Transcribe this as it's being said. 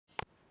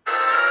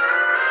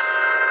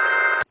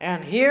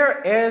And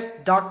here is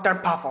Dr.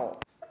 Puffle.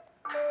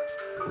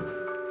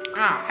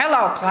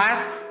 Hello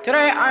class.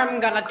 Today I'm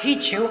gonna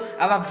teach you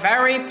of a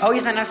very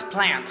poisonous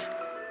plant,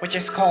 which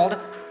is called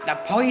the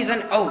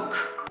poison oak.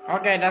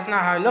 Okay, that's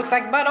not how it looks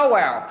like, but oh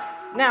well.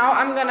 Now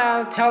I'm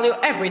gonna tell you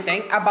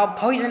everything about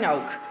poison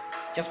oak.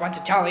 Just want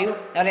to tell you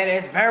that it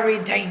is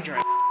very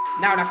dangerous.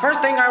 Now the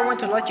first thing I want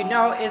to let you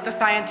know is the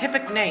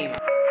scientific name.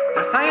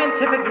 The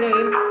scientific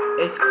name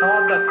is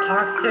called the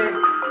toxic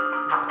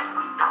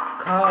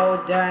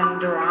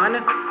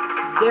Codendron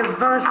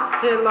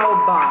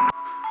diversilobum.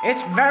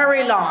 It's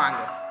very long.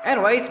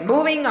 Anyways,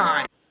 moving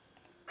on.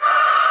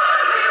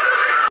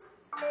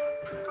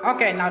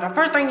 Okay, now the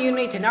first thing you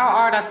need to know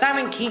are the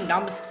 7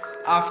 kingdoms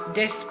of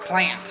this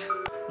plant.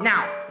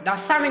 Now, the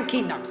 7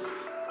 kingdoms.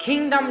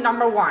 Kingdom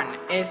number 1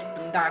 is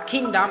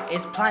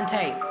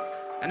Plantae.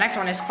 The next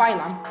one is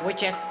phylum,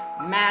 which is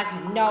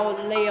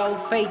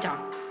Magnoliophyta.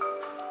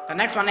 The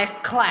next one is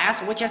class,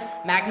 which is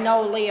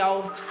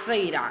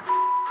Magnoliophyta.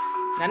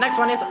 The next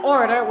one is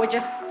order, which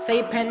is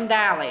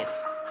Sapendalis.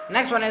 The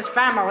next one is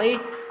family,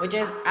 which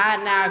is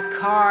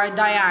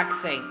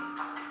Anacardiaceae.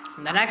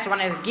 The next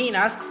one is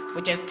genus,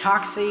 which is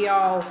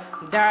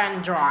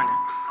Toxodendron.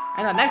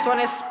 And the next one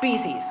is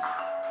species,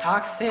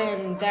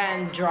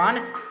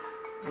 Toxodendron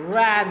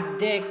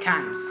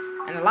radicans.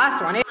 And the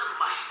last one is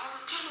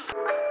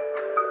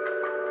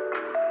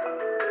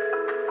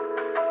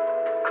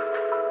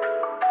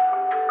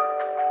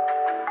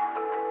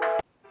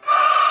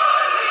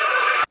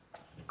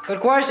Good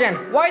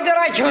question. Why did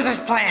I choose this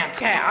plant?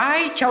 Okay,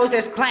 I chose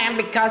this plant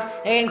because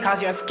it can cause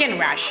you a skin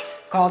rash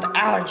called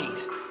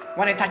allergies.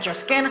 When it touches your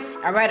skin,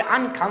 a red,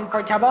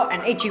 uncomfortable,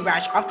 and itchy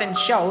rash often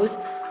shows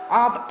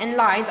up in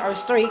lines or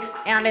streaks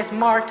and is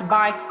marked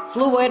by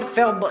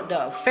fluid-filled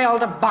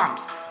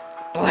bumps,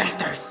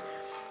 blisters,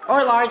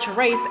 or large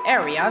raised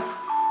areas,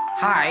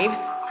 hives.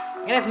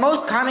 It is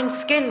most common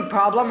skin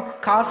problem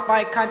caused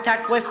by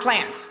contact with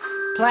plants,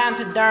 plant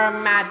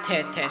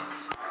dermatitis.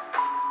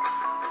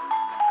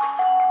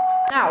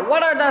 Now,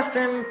 what are the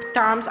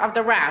symptoms of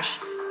the rash?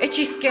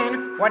 Itchy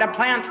skin where the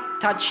plant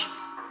touches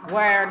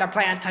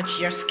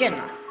your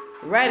skin.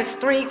 Red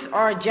streaks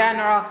or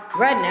general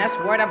redness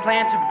where the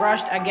plant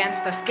brushed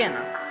against the skin.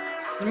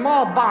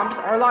 Small bumps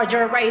or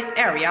larger raised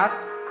areas,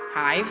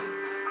 hives,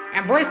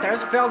 and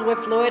blisters filled with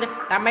fluid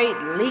that may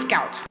leak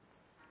out.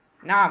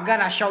 Now I'm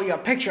gonna show you a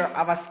picture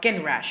of a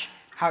skin rash,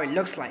 how it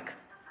looks like.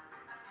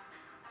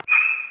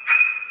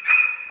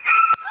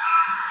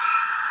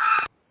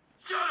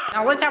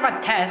 Now let's have a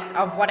test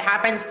of what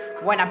happens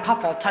when a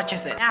Puffle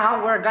touches it.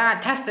 Now we're gonna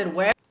test it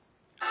with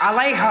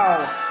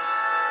Alejo.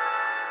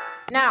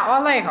 Now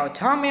Alejo,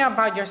 tell me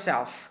about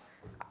yourself.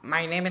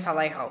 My name is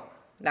Alejo.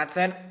 That's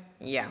it?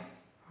 Yeah.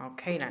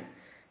 Okay then.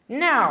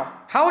 Now,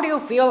 how do you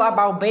feel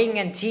about being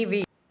in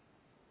TV?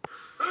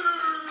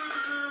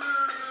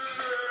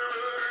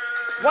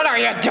 What are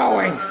you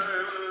doing?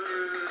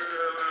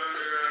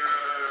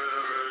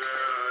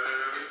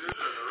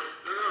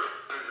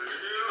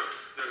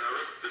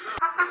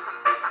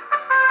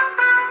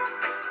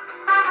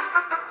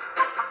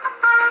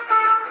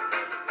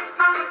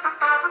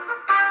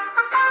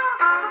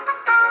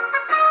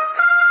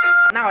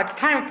 Now it's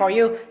time for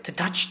you to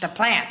touch the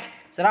plant,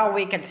 so that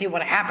we can see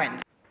what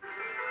happens.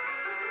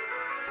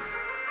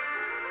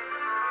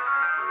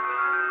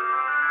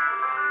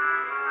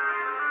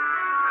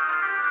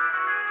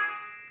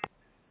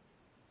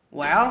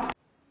 Well?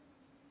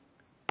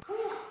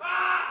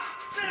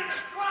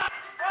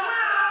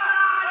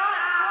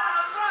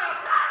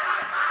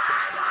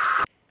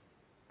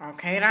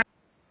 Okay then.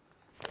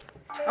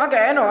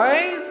 Okay,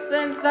 anyways,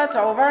 since that's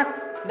over,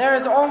 there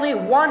is only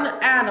one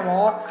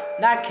animal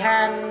that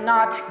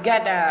cannot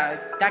get the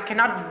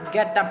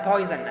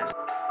poisonous.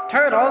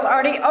 Turtles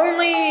are the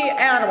only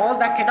animals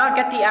that cannot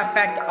get the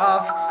effect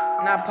of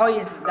the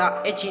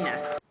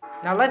itchiness.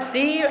 Now let's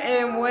see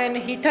when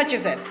he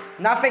touches it.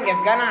 Nothing is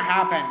gonna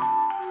happen.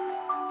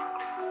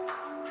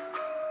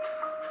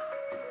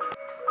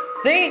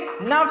 See?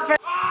 Nothing.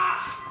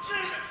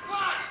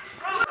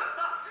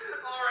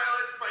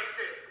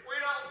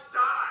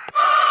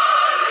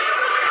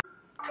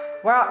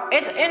 Well,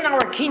 it's in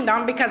our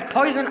kingdom because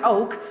poison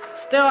oak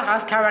still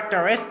has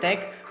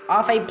characteristic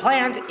of a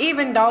plant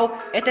even though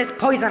it is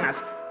poisonous.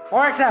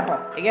 For example,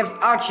 it gives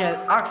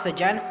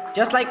oxygen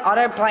just like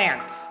other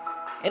plants.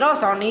 It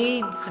also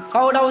needs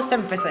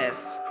photosynthesis.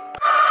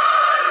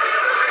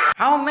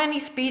 How many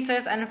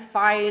species and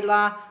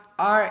phyla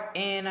are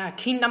in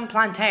Kingdom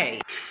Plantae?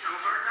 It's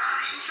over 9,000!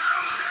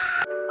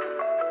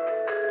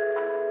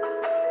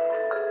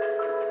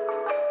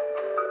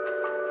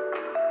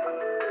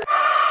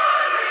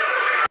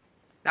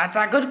 That's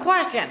a good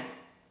question.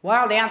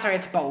 Well, the answer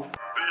is both.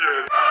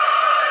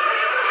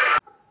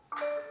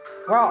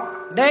 Well,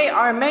 they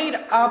are made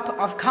up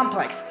of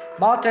complex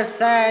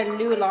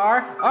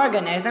multicellular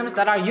organisms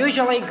that are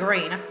usually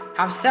green,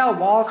 have cell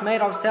walls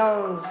made of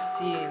cellulose,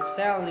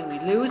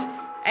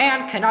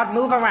 and cannot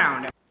move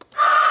around.